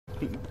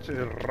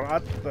Pinches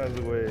ratas,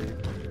 güey.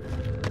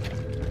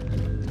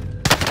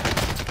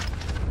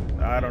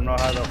 I don't know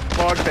how the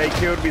fuck they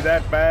killed me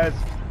that fast.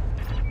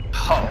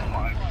 Oh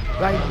my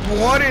god. Like,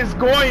 what is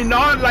going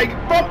on? Like,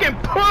 fucking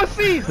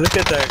pussies! Look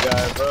at that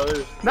guy, bro.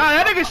 Nah,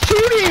 that nigga's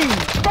cheating!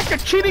 Fucking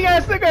cheating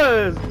ass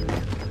niggas!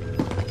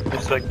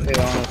 It's like they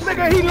almost.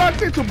 Nigga, he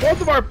locked into both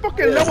of our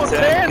fucking level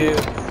 10!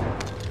 Kills.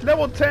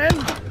 Level 10?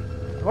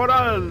 Hold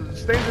on,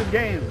 stay in this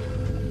game.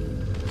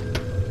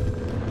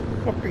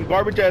 Fucking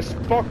garbage ass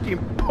fucking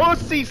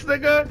pussies,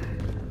 nigga!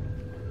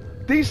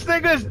 These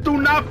niggas do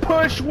not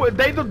push,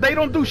 they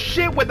don't do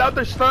shit without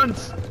their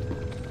stunts.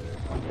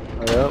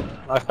 Yep.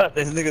 I got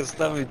this nigga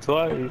stunned me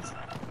twice.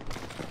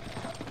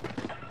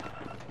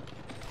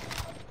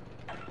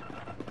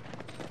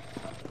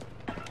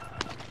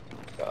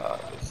 God,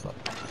 this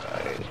fucking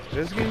fight.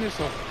 This game is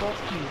a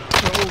fucking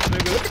joke,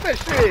 nigga. Look at that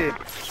shit!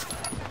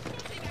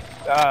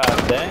 God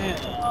damn.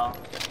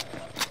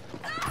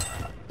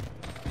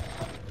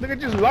 Nigga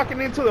just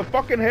locking into the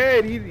fucking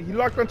head. He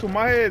locked onto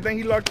my head, then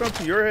he locked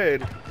onto your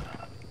head.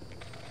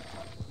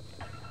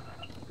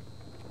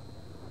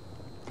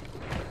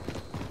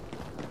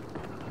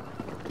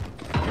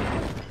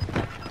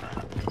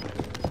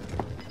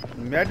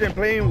 Imagine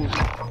playing with...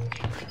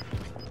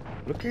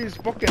 Look at his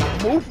fucking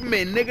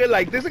movement, nigga.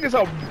 Like, this nigga's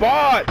a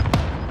bot.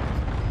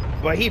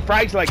 But he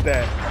frags like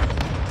that.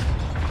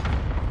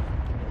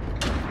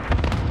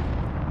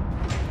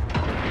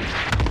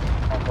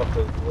 I'm about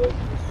to look.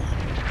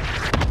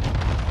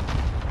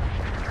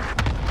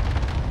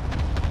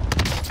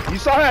 You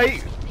saw how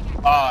he...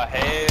 Oh,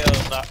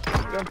 hell nah.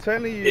 I'm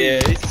telling you.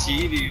 Yeah, it's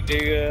cheating,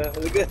 nigga.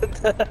 Look at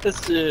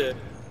that shit.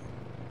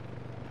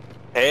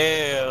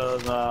 Hell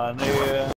nah, nigga.